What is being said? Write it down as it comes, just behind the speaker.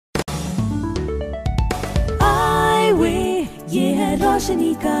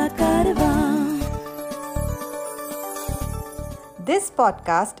रोशनी का कारवां। This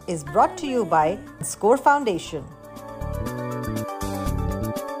podcast is brought to you by Score Foundation.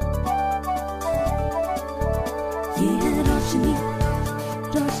 ये है रोशनी,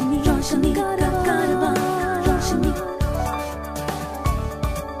 रोशनी, रोशनी का कारवां, रोशनी।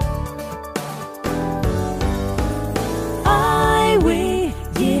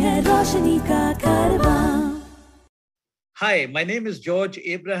 ये है रोशनी का कारवां। Hi, my name is George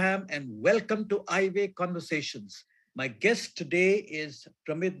Abraham and welcome to iWay Conversations. My guest today is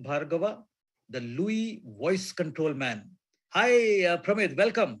Pramit Bhargava, the Louis voice control man. Hi, Pramit,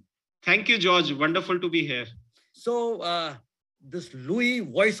 welcome. Thank you, George. Wonderful to be here. So, this Louis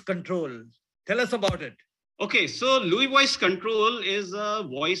voice control, tell us about it. Okay, so Louis Voice Control is a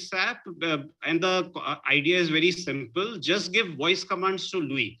voice app and the idea is very simple. Just give voice commands to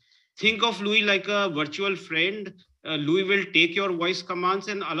Louis. Think of Louis like a virtual friend. Louis will take your voice commands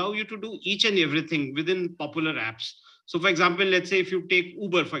and allow you to do each and everything within popular apps. So for example, let's say if you take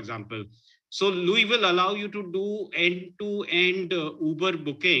Uber, for example. So Louis will allow you to do end-to-end Uber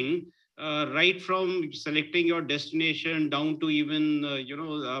booking, right from selecting your destination down to even,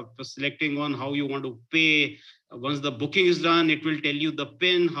 selecting on how you want to pay. Once the booking is done, it will tell you the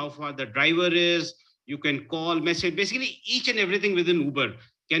PIN, how far the driver is. You can call, message, basically each and everything within Uber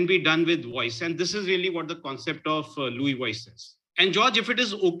can be done with voice. And this is really what the concept of Louis Voice is. And George, if it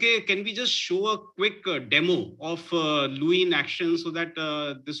is okay, can we just show a quick demo of Louis in action so that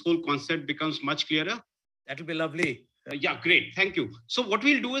this whole concept becomes much clearer? That will be lovely. Yeah, great. Thank you. So what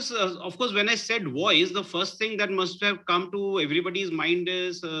we'll do is, of course, when I said voice, the first thing that must have come to everybody's mind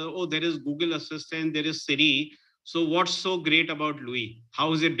is, there is Google Assistant, there is Siri. So what's so great about Louis?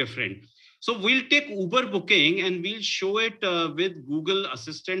 How is it different? So we'll take Uber booking and we'll show it with Google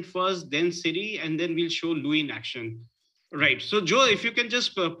Assistant first, then Siri, and then we'll show Louis in action. Right. So Joe, if you can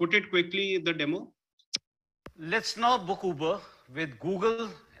just put it quickly, the demo. Let's now book Uber with Google,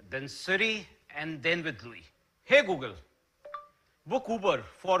 then Siri, and then with Louis. Hey Google, book Uber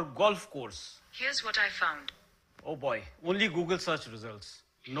for golf course. Here's what I found. Oh boy, only Google search results.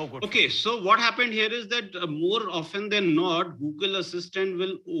 No good. Okay, so what happened here is that more often than not, Google Assistant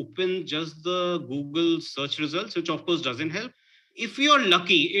will open just the Google search results, which of course doesn't help. If you're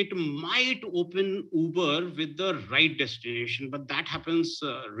lucky, it might open Uber with the right destination, but that happens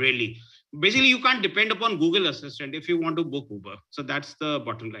rarely. Basically, you can't depend upon Google Assistant if you want to book Uber. So that's the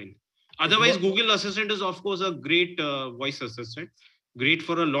bottom line. Otherwise, Google Assistant is, of course, a great voice assistant. Great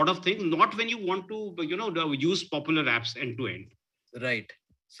for a lot of things, not when you want to, use popular apps end to end. Right.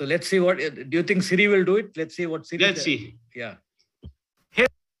 So let's see what, do you think Siri will do it? Let's see what Siri Let's does. see. Yeah. Hey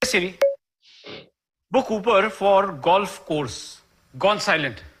Siri, book Uber for golf course. Gone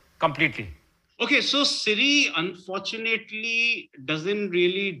silent completely. Okay, so Siri, unfortunately, doesn't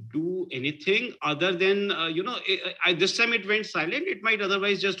really do anything other than, this time it went silent. It might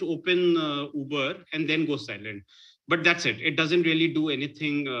otherwise just open Uber and then go silent. But that's it. It doesn't really do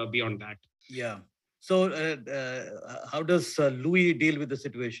anything beyond that. Yeah. So how does Louis deal with the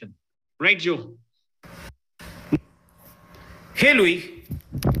situation? Right, Joe? Hey Louis.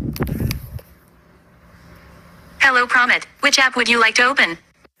 Hello, Pramit. Which app would you like to open?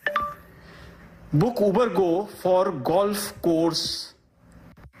 Book Uber Go for golf course.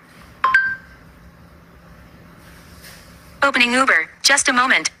 Opening Uber. Just a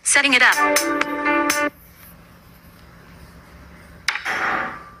moment. Setting it up.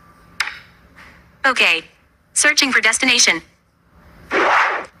 Okay. Searching for destination.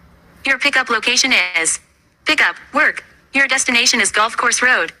 Your pickup location is pickup, work. Your destination is Golf Course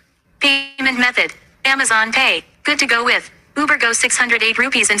Road. Payment method, Amazon Pay. Good to go with Uber Go 608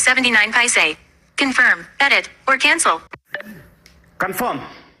 rupees and 79 paise. Confirm, edit, or cancel. Confirm.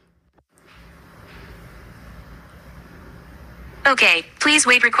 Okay, please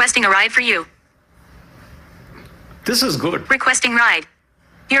wait, requesting a ride for you. This is good. Requesting ride.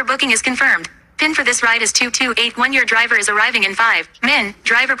 Your booking is confirmed. PIN for this ride is 2281. Your driver is arriving in 5 min.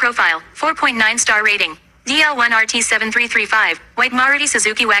 Driver profile, 4.9 star rating. DL1RT7335, white Maruti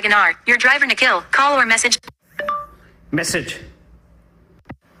Suzuki Wagon-R. Your driver Nikhil, call or message. Message.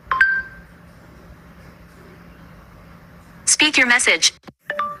 Speak your message.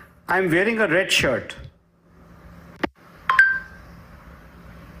 I'm wearing a red shirt.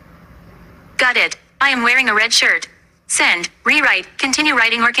 Got it. I am wearing a red shirt. Send, rewrite, continue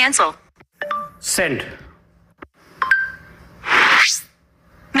writing or cancel. Send.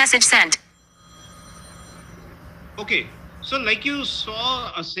 Message sent. Okay. So like you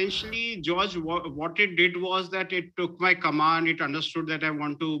saw, essentially, George, what it did was that it took my command, it understood that I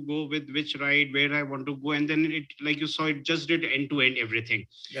want to go with which ride, where I want to go. And then it, like you saw, it just did end to end everything.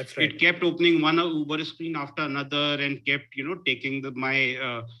 That's right. It kept opening one Uber screen after another and kept, taking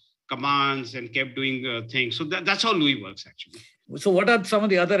my commands and kept doing things. So that's how Louis works, actually. So what are some of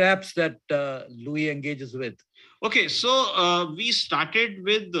the other apps that Louis engages with? Okay, so we started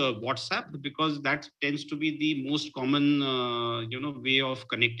with WhatsApp because that tends to be the most common, way of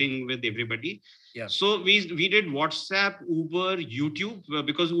connecting with everybody. Yeah. So we did WhatsApp, Uber, YouTube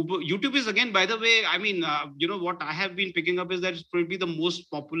because YouTube is, again, by the way, I mean, what I have been picking up is that it's probably the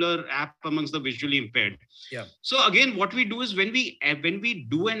most popular app amongst the visually impaired. Yeah. So again, what we do is when we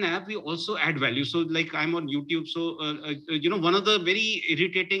do an app, we also add value. So like I'm on YouTube, so one of the very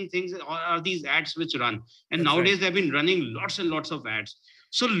irritating things are these ads which run, and That's nowadays right. they've been running lots and lots of ads.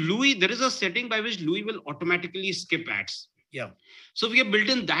 So Louis, there is a setting by which Louis will automatically skip ads. Yeah. So we have built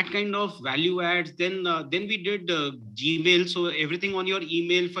in that kind of value adds. Then we did Gmail. So everything on your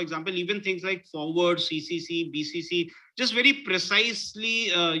email, for example, even things like forward, CCC, BCC, just very precisely,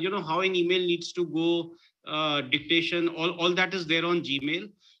 how an email needs to go, dictation, all that is there on Gmail.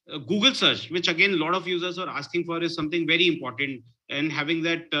 Google search, which again, a lot of users are asking for, is something very important. And having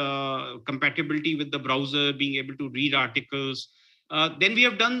that compatibility with the browser, being able to read articles. Then we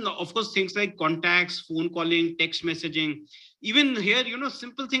have done, of course, things like contacts, phone calling, text messaging. Even here,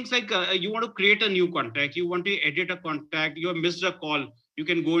 simple things like you want to create a new contact, you want to edit a contact, you have missed a call. You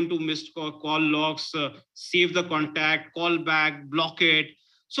can go into missed call logs, save the contact, call back, block it.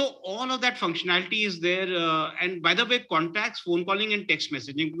 So all of that functionality is there. And by the way, contacts, phone calling, and text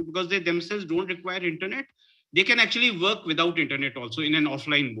messaging, because they themselves don't require internet, they can actually work without internet also in an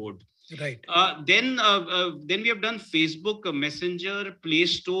offline mode. Right. Then we have done Facebook, Messenger, Play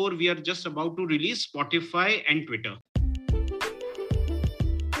Store. We are just about to release Spotify and Twitter.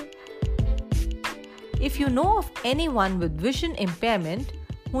 If you know of anyone with vision impairment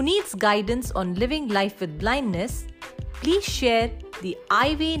who needs guidance on living life with blindness, please share the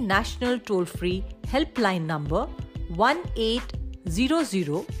Eyeway National Toll-Free Helpline number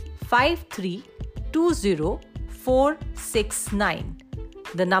 1-800-5320-469.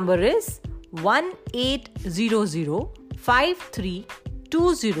 The number is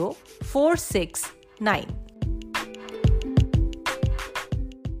 1-800-5320-469.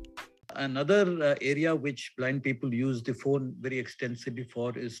 Another area which blind people use the phone very extensively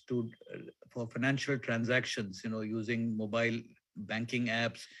for is for financial transactions, using mobile banking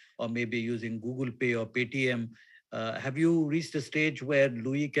apps or maybe using Google Pay or Paytm. Have you reached a stage where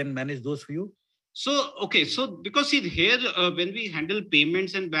Louis can manage those for you? So, okay. So because see here, when we handle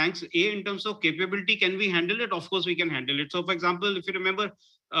payments and banks, in terms of capability, can we handle it? Of course, we can handle it. So for example, if you remember,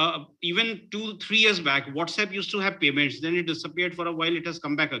 even 2-3 years back, WhatsApp used to have payments. Then it disappeared for a while. It has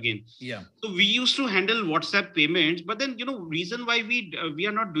come back again. Yeah. So we used to handle WhatsApp payments, but then, reason why we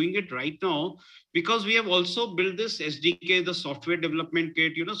are not doing it right now, because we have also built this SDK, the software development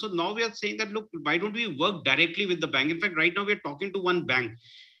kit, so now we are saying that, look, why don't we work directly with the bank? In fact, right now we are talking to one bank.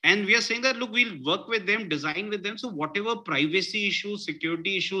 And we are saying that, look, we'll work with them, design with them. So whatever privacy issues,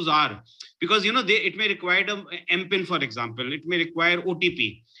 security issues are, because, it may require a MPIN, for example, it may require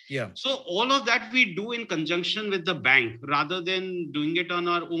OTP. Yeah. So all of that we do in conjunction with the bank rather than doing it on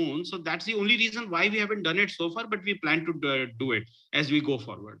our own. So that's the only reason why we haven't done it so far, but we plan to do it as we go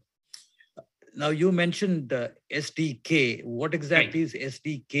forward. Now, you mentioned SDK. What exactly Right. is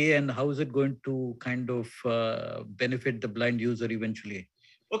SDK and how is it going to kind of benefit the blind user eventually?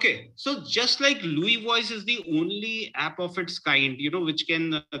 Okay, so just like Louis Voice is the only app of its kind, which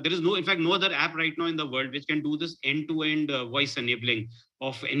can, there is in fact, no other app right now in the world which can do this end-to-end voice enabling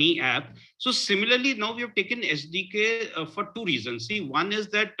of any app. So similarly, now we have taken SDK for two reasons. See, one is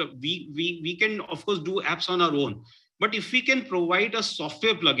that we can, of course, do apps on our own. But if we can provide a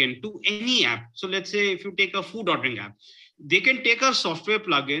software plugin to any app, so let's say if you take a food ordering app, they can take our software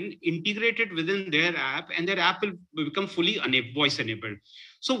plugin, integrate it within their app, and their app will become fully voice enabled.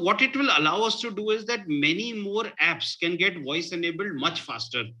 So what it will allow us to do is that many more apps can get voice enabled much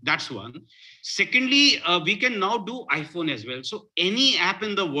faster. That's one. Secondly, we can now do iPhone as well. So any app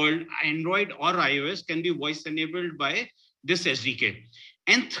in the world, Android or iOS, can be voice enabled by this SDK.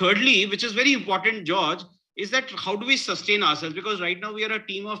 And thirdly, which is very important, George, is that how do we sustain ourselves? Because right now we are a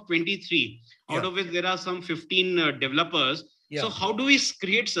team of 23, out of which there are some 15 developers. Yeah. So how do we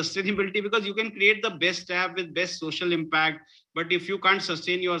create sustainability? Because you can create the best app with best social impact, but if you can't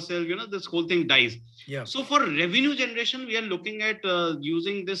sustain yourself, this whole thing dies. Yeah. So for revenue generation, we are looking at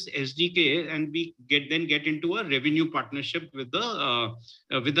using this SDK, and we get into a revenue partnership with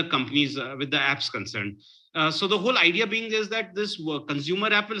the companies, with the apps concerned. So the whole idea being is that this consumer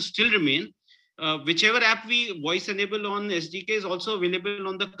app will still remain. Whichever app we voice enable on SDK is also available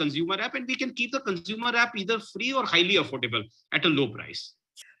on the consumer app, and we can keep the consumer app either free or highly affordable at a low price.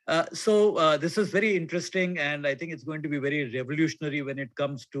 So this is very interesting, and I think it's going to be very revolutionary when it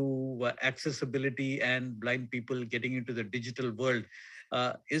comes to accessibility and blind people getting into the digital world.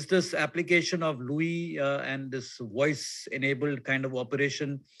 Is this application of Louis and this voice-enabled kind of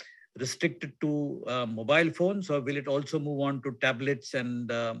operation restricted to mobile phones, or will it also move on to tablets and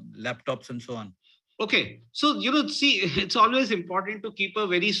laptops and so on? Okay, so see, it's always important to keep a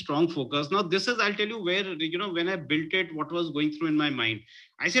very strong focus. Now, this is, I'll tell you where, when I built it, what was going through in my mind.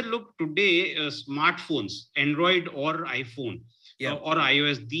 I said, look, today, smartphones, Android or iPhone, or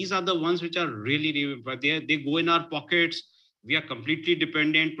iOS, these are the ones which are really, they go in our pockets. We are completely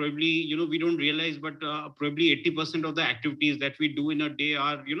dependent. Probably, we don't realize, but probably 80% of the activities that we do in a day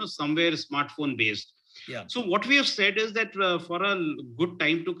are, somewhere smartphone based. Yeah. So what we have said is that for a good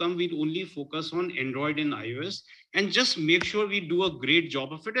time to come, we'll only focus on Android and iOS and just make sure we do a great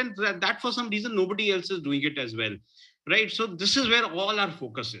job of it. And that for some reason, nobody else is doing it as well, right? So this is where all our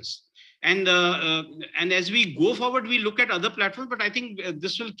focus is. And as we go forward, we look at other platforms, but I think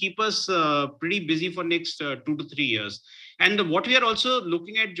this will keep us pretty busy for next 2 to 3 years. And what we are also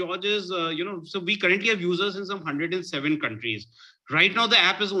looking at, George, is, so we currently have users in some 107 countries. Right now, the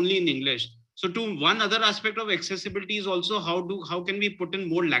app is only in English. So to one other aspect of accessibility is also how can we put in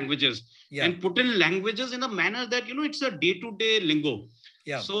more languages and put in languages in a manner that, it's a day-to-day lingo.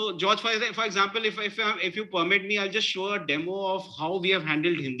 Yeah. So George, for example, if you permit me, I'll just show a demo of how we have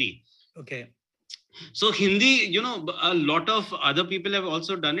handled Hindi. Okay. So Hindi, a lot of other people have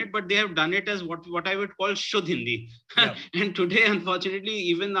also done it, but they have done it as what I would call Shuddh Hindi. Yeah. And today, unfortunately,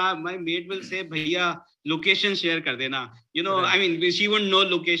 even my maid will say, "Bhaiya, location share kar dena." Right. I mean, she wouldn't know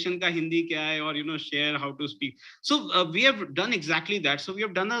location ka Hindi kya hai, or share how to speak. So we have done exactly that. So we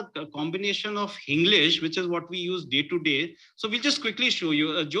have done a combination of English, which is what we use day to day. So we'll just quickly show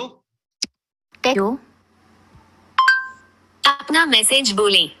you, Joe. Joe, अपना message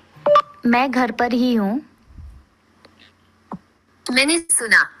बोले। मैं घर पर ही हूँ। मैंने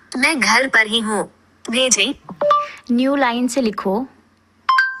सुना, मैं घर पर ही हूँ। भेजें। न्यू लाइन से लिखो।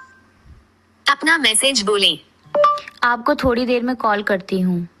 अपना मैसेज बोले। आपको थोड़ी देर में कॉल करती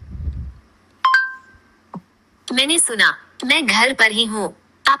हूँ। मैंने सुना, मैं घर पर ही हूँ।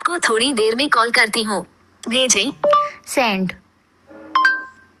 आपको थोड़ी देर में कॉल करती हूँ। भेजें। सेंड।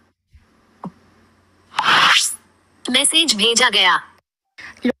 मैसेज भेजा गया।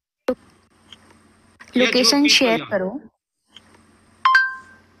 लोकेशन शेयर करो।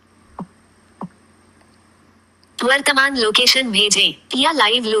 वर्तमान लोकेशन भेजें या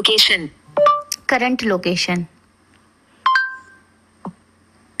लाइव लोकेशन। Current location.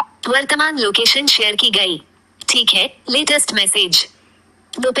 वर्तमान लोकेशन शेयर की गई। ठीक है, लेटेस्ट मैसेज।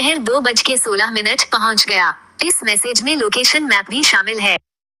 दोपहर 2:16 पहुंच गया। इस मैसेज में लोकेशन मैप भी शामिल है।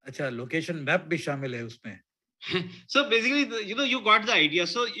 अच्छा, लोकेशन मैप भी शामिल है उसमें। So basically, you got the idea.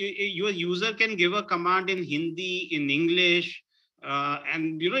 So your user can give a command in Hindi, in English,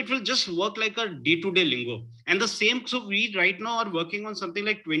 and it will just work like a day-to-day lingo. And the same, so we right now are working on something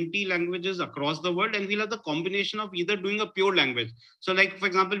like 20 languages across the world, and we'll have the combination of either doing a pure language. So like, for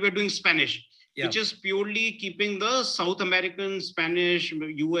example, we're doing Spanish, which is purely keeping the South American, Spanish,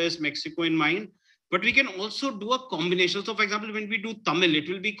 US, Mexico in mind. But we can also do a combination. So for example, when we do Tamil, it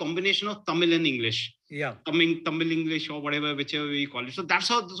will be combination of Tamil and English. Yeah. Tamil English or whatever, whichever we call it. So that's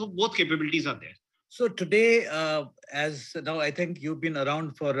how, so both capabilities are there. So today, as now, I think you've been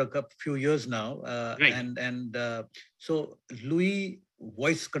around for a few years now. Right. And so Louis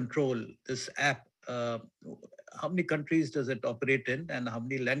Voice Control, this app, how many countries does it operate in and how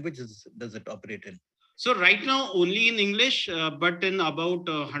many languages does it operate in? So right now, only in English, but in about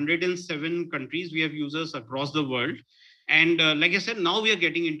 107 countries, we have users across the world. And like I said, now we are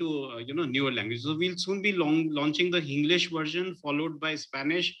getting into, newer languages. So we'll soon be launching the English version, followed by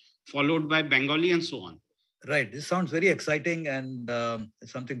Spanish, followed by Bengali, and so on. Right. This sounds very exciting and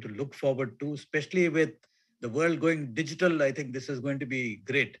something to look forward to, especially with the world going digital. I think this is going to be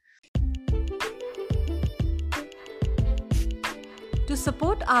great. To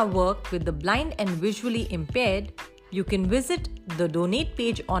support our work with the blind and visually impaired, you can visit the donate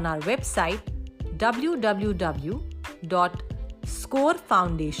page on our website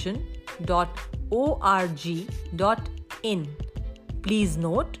www.scorefoundation.org.in. Please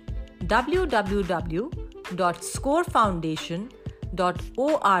note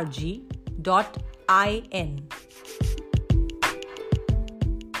www.scorefoundation.org.in.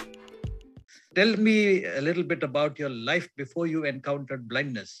 Tell me a little bit about your life before you encountered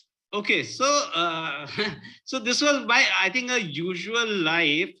blindness. Okay, so so this was my, I think, a usual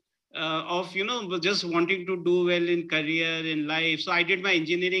life of just wanting to do well in career in life. So I did my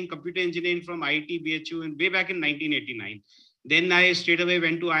engineering, computer engineering from IIT BHU in way back in 1989. Then I straight away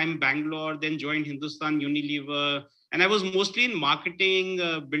went to IIM Bangalore, then joined Hindustan Unilever, and I was mostly in marketing,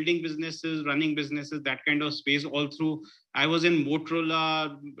 building businesses, running businesses, that kind of space all through. I was in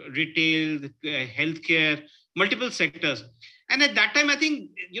Motorola, retail, healthcare, multiple sectors. And at that time, I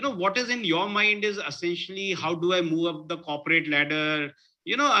think, what is in your mind is essentially, how do I move up the corporate ladder?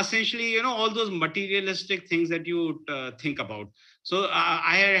 Essentially, all those materialistic things that you think about. So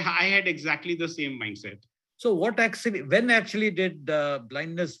I had exactly the same mindset. So when actually did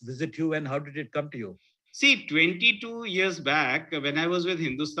blindness visit you, and how did it come to you? See, 22 years back, when I was with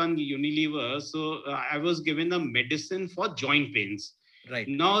Hindustan Unilever, so I was given a medicine for joint pains. Right.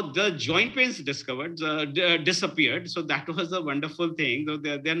 Now the joint pains disappeared. So that was a wonderful thing. So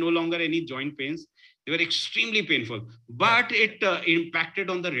there are no longer any joint pains. They were extremely painful, but it impacted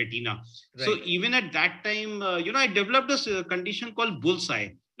on the retina. Right. So even at that time, I developed a condition called bullseye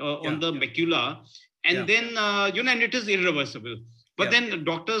on the macula. And then, and it is irreversible. But then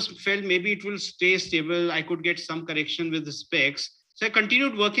doctors felt maybe it will stay stable. I could get some correction with the specs. So I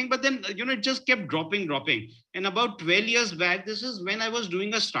continued working, but then, it just kept dropping. And about 12 years back, this is when I was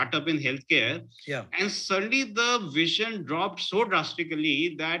doing a startup in healthcare. Yeah. And suddenly the vision dropped so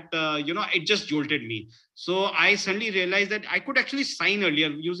drastically that, it just jolted me. So I suddenly realized that I could actually sign earlier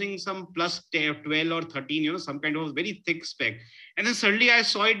using some plus 12 or 13, some kind of very thick spec. And then suddenly I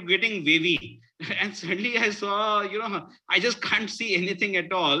saw it getting wavy. And suddenly I saw, I just can't see anything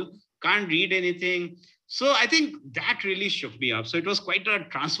at all, can't read anything. So I think that really shook me up. So it was quite a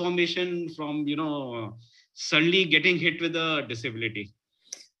transformation from, suddenly getting hit with a disability.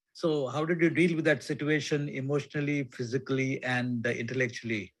 So how did you deal with that situation emotionally, physically, and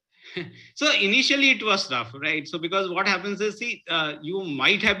intellectually? So initially it was tough, right? So because what happens is, you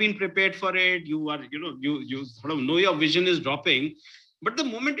might have been prepared for it. You are, you sort of know your vision is dropping. But the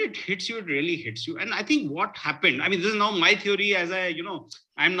moment it hits you, it really hits you. And I think what happened, I mean, this is now my theory as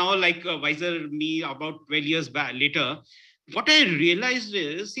I'm now like a wiser me about 12 years back later. What I realized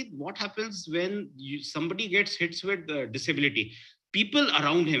is, what happens when somebody gets hit with disability, people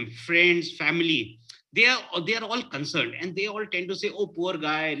around him, friends, family, they are all concerned, and they all tend to say, oh, poor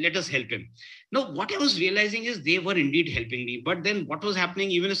guy, let us help him. Now, what I was realizing is they were indeed helping me. But then what was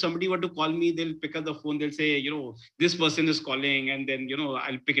happening, even if somebody were to call me, they'll pick up the phone, they'll say, this person is calling, and then,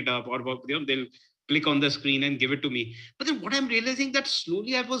 I'll pick it up, or they'll click on the screen and give it to me. But then what I'm realizing, that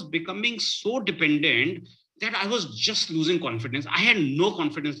slowly I was becoming so dependent that I was just losing confidence. I had no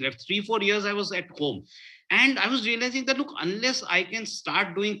confidence left. 3-4 years I was at home. And I was realizing that, look, unless I can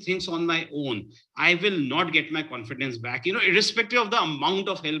start doing things on my own, I will not get my confidence back, irrespective of the amount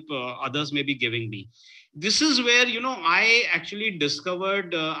of help others may be giving me. This is where, I actually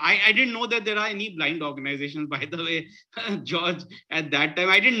discovered, I didn't know that there are any blind organizations, by the way, George, at that time.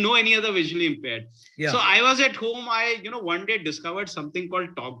 I didn't know any other visually impaired. Yeah. So I was at home. I, one day discovered something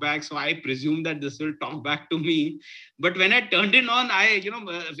called TalkBack. So I presumed that this will talk back to me. But when I turned it on,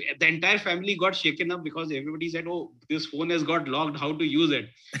 the entire family got shaken up because everybody said, oh, this phone has got locked, how to use it.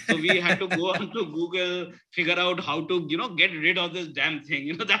 So we had to go on to Google, figure out how to, get rid of this damn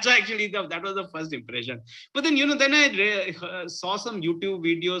thing. That's actually, that was the first impression. But then, then I saw some YouTube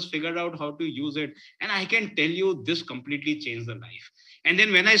videos, figured out how to use it. And I can tell you, this completely changed the life. And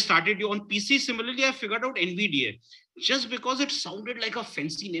then when I started on PC, similarly, I figured out NVDA. Just because it sounded like a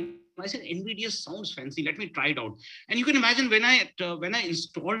fancy name, I said, NVDA sounds fancy. Let me try it out. And you can imagine when I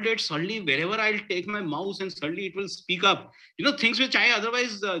installed it, suddenly wherever I'll take my mouse and suddenly it will speak up. Things which I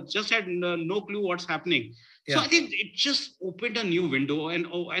otherwise just had no clue what's happening. Yeah. So I think it just opened a new window.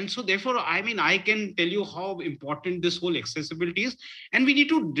 And so therefore, I mean, I can tell you how important this whole accessibility is. And we need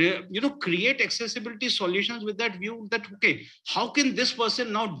to, create accessibility solutions with that view that, okay, how can this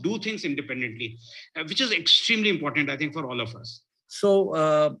person now do things independently, which is extremely important, I think, for all of us.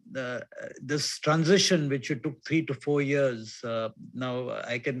 So this transition, which you took 3 to 4 years, now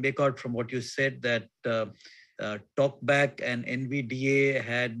I can make out from what you said that TalkBack and NVDA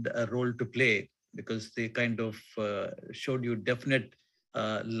had a role to play, because they kind of showed you definite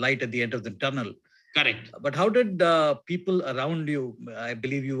light at the end of the tunnel. Correct. But how did people around you, I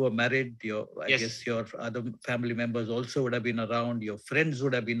believe you were married, I guess your other family members also would have been around, your friends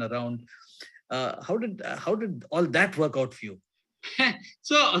would have been around. How did all that work out for you?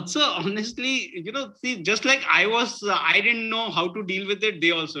 So honestly, see, just like I didn't know how to deal with it,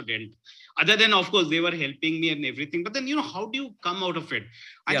 they also didn't. Other than, of course, they were helping me and everything. But then, how do you come out of it?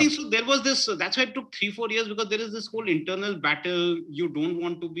 I think so. There was this, that's why it took 3-4 years, because there is this whole internal battle. You don't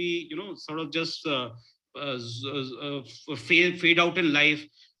want to be, sort of just fade out in life.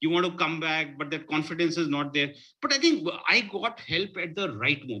 You want to come back, but that confidence is not there. But I think I got help at the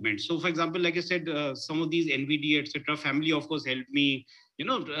right moment. So, for example, like I said, some of these NVDA, etc., family, of course, helped me,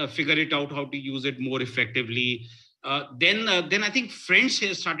 figure it out, how to use it more effectively. Then I think friends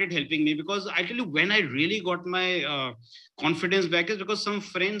started helping me, because I tell you, when I really got my confidence back is because some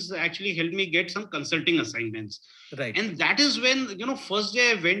friends actually helped me get some consulting assignments. Right. And that is when, first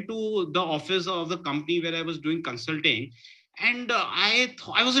day I went to the office of the company where I was doing consulting. And I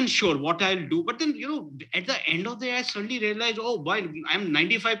wasn't sure what I'll do. But then, at the end of the day, I suddenly realized, oh, boy, I'm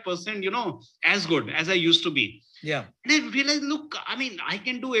 95%, as good as I used to be. Yeah. And I realized, look, I mean, I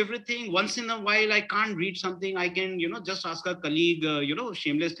can do everything. Once in a while, I can't read something. I can, just ask a colleague,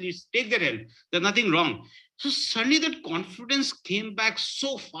 shamelessly take their help. There's nothing wrong. So suddenly that confidence came back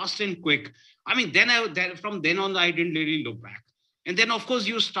so fast and quick. I mean, from then on, I didn't really look back. And then, of course,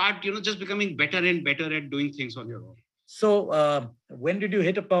 you start, just becoming better and better at doing things on your own. So when did you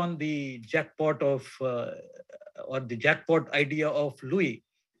hit upon the jackpot of, or the jackpot idea of Louis?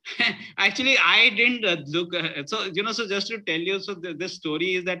 Actually, I didn't look. So just to tell you, so this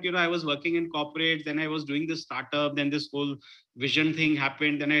story is that, I was working in corporate, then I was doing this startup, then this whole vision thing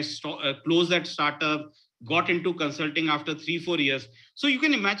happened. Then I closed that startup, got into consulting after 3-4 years. So you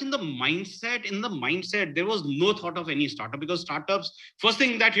can imagine the mindset. In the mindset, there was no thought of any startup, because startups, first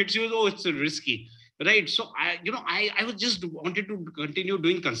thing that hits you is, oh, it's risky. Right. So I was just wanted to continue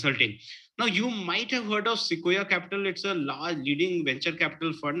doing consulting. Now, you might have heard of Sequoia Capital. It's a large leading venture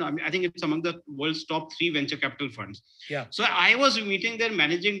capital fund. I mean, I think it's among the world's top 3 venture capital funds. Yeah. So I was meeting their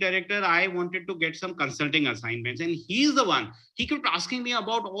managing director. I wanted to get some consulting assignments, and he's the one. He kept asking me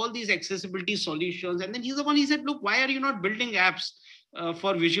about all these accessibility solutions. And then he's the one, he said, look, why are you not building apps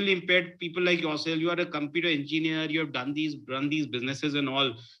for visually impaired people like yourself? You are a computer engineer, you have run these businesses and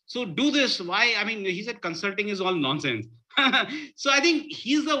all. So do this. Why? I mean, he said consulting is all nonsense. So I think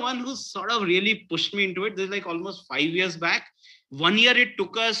he's the one who sort of really pushed me into it. This is like almost 5 years back. 1 year it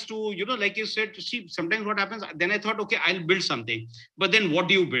took us to, like you said, to see sometimes what happens. Then I thought, okay, I'll build something. But then what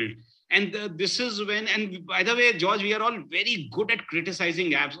do you build? And this is when, and by the way, George, we are all very good at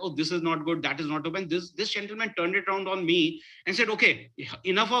criticizing apps. Oh, this is not good. That is not open. This gentleman turned it around on me and said, okay,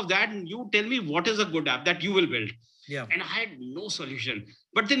 enough of that. You tell me what is a good app that you will build. Yeah. And I had no solution.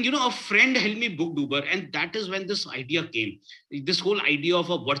 But then, a friend helped me book Uber. And that is when this idea came. This whole idea of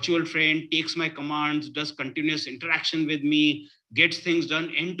a virtual friend takes my commands, does continuous interaction with me, gets things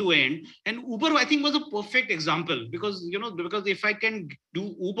done end to end. And Uber, I think, was a perfect example, because, because if I can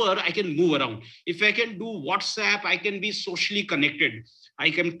do Uber, I can move around. If I can do WhatsApp, I can be socially connected. I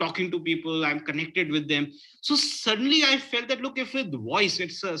am talking to people, I'm connected with them. So suddenly I felt that, look, if with voice,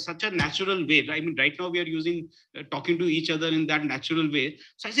 it's such a natural way. I mean, right now we are using talking to each other in that natural way.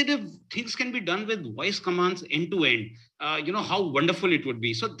 So I said, if things can be done with voice commands end to end, how wonderful it would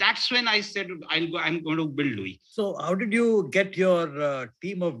be. So that's when I said, I'm going to build Louis. So how did you get your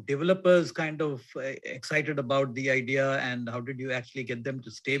team of developers kind of excited about the idea, and how did you actually get them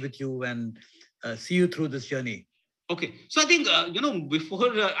to stay with you and see you through this journey? Okay. So I think, I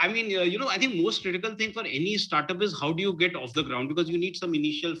think most critical thing for any startup is how do you get off the ground, because you need some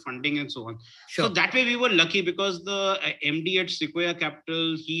initial funding and so on. Sure. So that way we were lucky, because the MD at Sequoia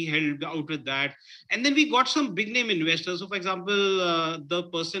Capital, he helped out with that. And then we got some big name investors. So for example, the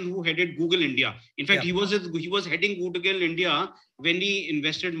person who headed Google India, in fact, he was heading Google India when he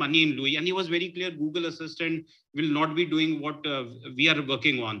invested money in Louis, and he was very clear Google Assistant will not be doing what we are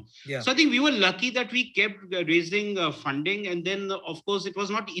working on. Yeah. So I think we were lucky that we kept raising funding. And then, of course, it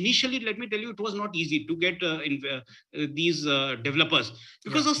was not initially, let me tell you, it was not easy to get these developers,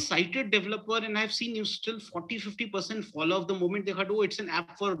 because a sighted developer, and I've seen you still 40-50% fall off the moment they heard, oh, it's an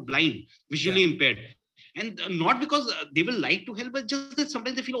app for blind, visually impaired. And not because they will like to help, but just that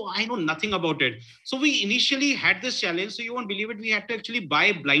sometimes they feel, oh, I know nothing about it. So we initially had this challenge. So you won't believe it. We had to actually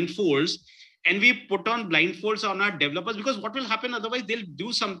buy blindfolds, and we put on blindfolds on our developers, because what will happen otherwise, they'll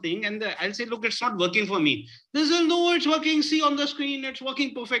do something and I'll say, look, it's not working for me. They say, no, it's working. See on the screen, it's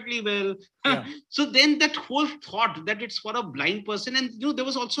working perfectly well. Yeah. So then that whole thought that it's for a blind person. And there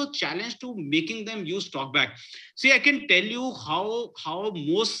was also a challenge to making them use TalkBack. See, I can tell you how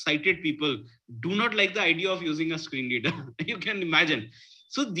most sighted people do not like the idea of using a screen reader. You can imagine.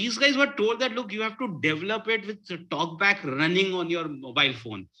 So these guys were told that, look, you have to develop it with TalkBack running on your mobile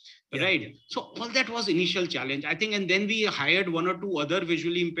phone. Yeah. Right. So all that was initial challenge, I think. And then we hired one or two other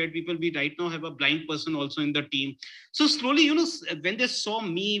visually impaired people. We right now have a blind person also in the team. So slowly, when they saw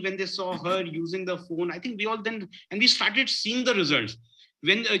me, when they saw her using the phone, I think we all then, and we started seeing the results.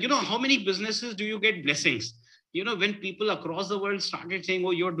 When, how many businesses do you get blessings? When people across the world started saying,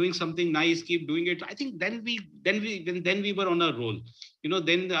 oh, you're doing something nice, keep doing it. I think then we were on a roll.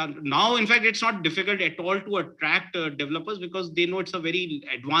 Then now, in fact, it's not difficult at all to attract developers, because they know it's a very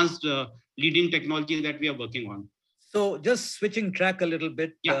advanced leading technology that we are working on. So just switching track a little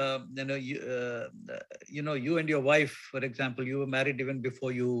bit, Yeah. You and your wife, for example, you were married even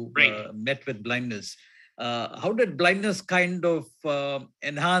before you Right. met with blindness. How did blindness kind of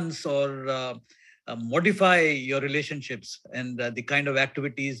enhance or modify your relationships and the kind of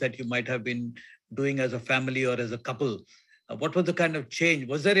activities that you might have been doing as a family or as a couple? What was the kind of change?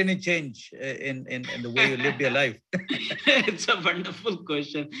 Was there any change in the way you lived your life? It's a wonderful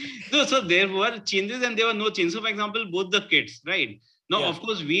question. So there were changes and there were no changes. So, for example, both the kids, right? Now, Yeah. of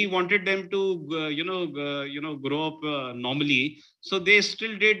course, we wanted them to, grow up normally. So they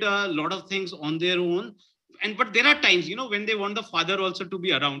still did a lot of things on their own. But there are times, when they want the father also to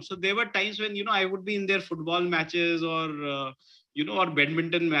be around. So there were times when, I would be in their football matches or or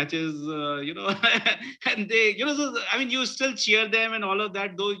badminton matches, and they, so, I mean, you still cheer them and all of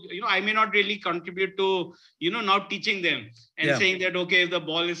that, though, I may not really contribute to, now teaching them and Yeah. saying that, okay, if the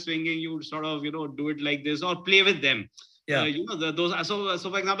ball is swinging, you would sort of, do it like this or play with them. Yeah. Those. So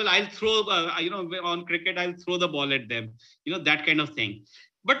for example, I'll throw, on cricket, I'll throw the ball at them, that kind of thing.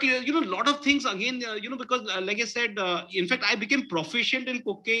 But, a lot of things again, because like I said, in fact, I became proficient in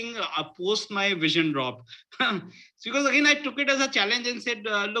cooking post my vision drop. So because again, I took it as a challenge and said,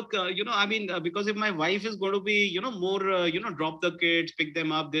 look, because if my wife is going to be, more, drop the kids, pick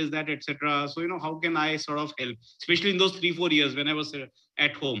them up, this, that, etc. So, how can I sort of help, especially in those 3-4 years when I was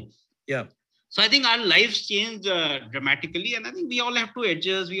at home? Yeah. So I think our lives changed dramatically, and I think we all have to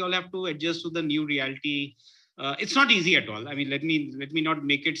adjust. We all have to adjust to the new reality. It's not easy at all. I mean, let me not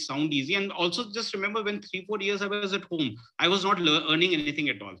make it sound easy. And also just remember, when 3-4 years I was at home, I was not earning anything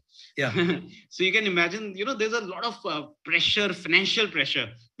at all. Yeah. So you can imagine, there's a lot of pressure, financial pressure,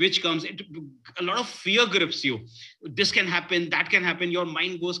 which comes. A lot of fear grips you. This can happen, that can happen. Your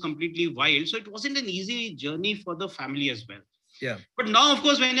mind goes completely wild. So it wasn't an easy journey for the family as well. Yeah. But now, of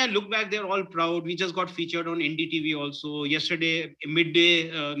course, when I look back, they're all proud. We just got featured on NDTV also. Yesterday, Midday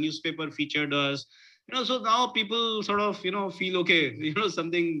newspaper featured us. So now people sort of, feel okay,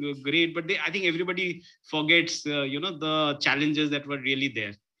 something great. But I think everybody forgets, the challenges that were really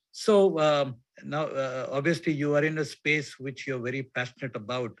there. So now, obviously, you are in a space which you're very passionate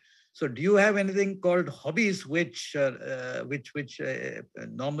about. So do you have anything called hobbies, which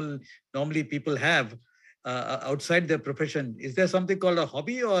normally people have outside their profession? Is there something called a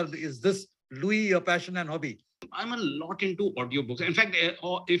hobby, or is this Louis your passion and hobby? I'm a lot into audiobooks. In fact,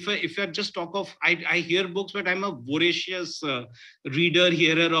 if I just talk of, I hear books, but I'm a voracious reader,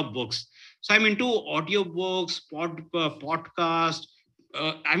 hearer of books. So I'm into audiobooks, podcast.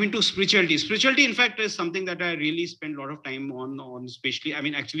 I'm into spirituality. Spirituality, in fact, is something that I really spend a lot of time on, especially,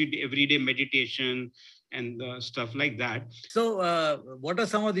 actually everyday meditation and stuff like that. So what are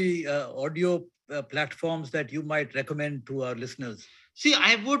some of the audio platforms that you might recommend to our listeners? See,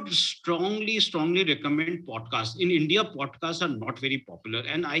 I would strongly recommend podcasts. In India, podcasts are not very popular.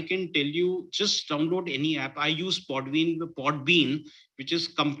 And I can tell you, just download any app. I use Podbean, which is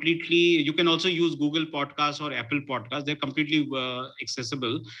completely, you can also use Google Podcasts or Apple Podcasts. They're completely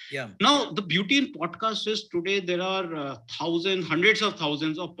accessible. Yeah. Now, the beauty in podcasts is today there are hundreds of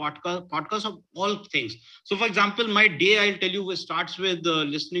thousands of podcasts of all things. So, for example, my day, I'll tell you, starts with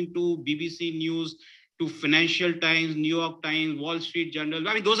listening to BBC News, to Financial Times, New York Times, Wall Street Journal.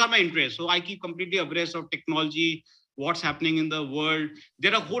 Those are my interests. So I keep completely abreast of technology, what's happening in the world.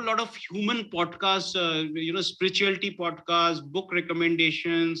 There are a whole lot of human podcasts, spirituality podcasts, book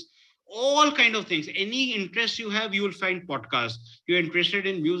recommendations, all kind of things. Any interest you have, you will find podcasts. You're interested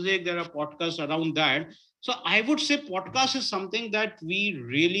in music, there are podcasts around that. So I would say podcast is something that we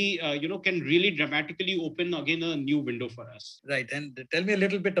really, can really dramatically open again a new window for us. Right. And tell me a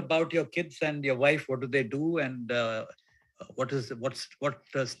little bit about your kids and your wife. What do they do? And what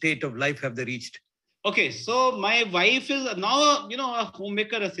state of life have they reached? Okay, so my wife is now, a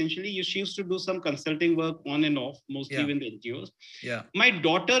homemaker essentially. She used to do some consulting work on and off, mostly with NGOs. Yeah. My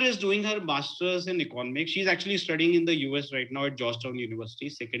daughter is doing her master's in economics. She's actually studying in the US right now at Georgetown University,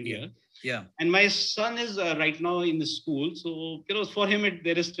 second year. Yeah. And my son is right now in the school. So, for him,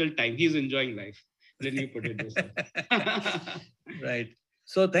 there is still time. He's enjoying life. Let me put it this way. Right.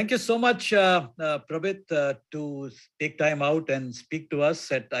 So thank you so much, Prabit, to take time out and speak to us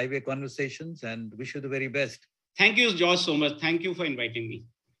at Highway Conversations, and wish you the very best. Thank you, George, so much. Thank you for inviting me.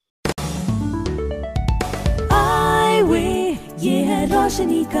 Highway ये है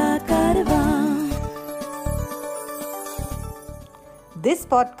रोशनी का कारवां. This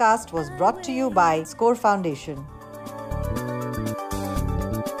podcast was brought to you by Score Foundation.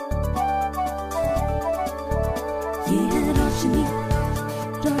 ये है रोशनी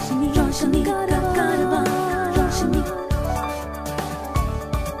रोशनी रोशनी का कारवां. रोशनी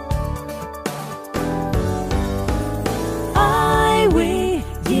highway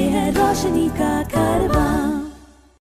ये है रोशनी का कारवां.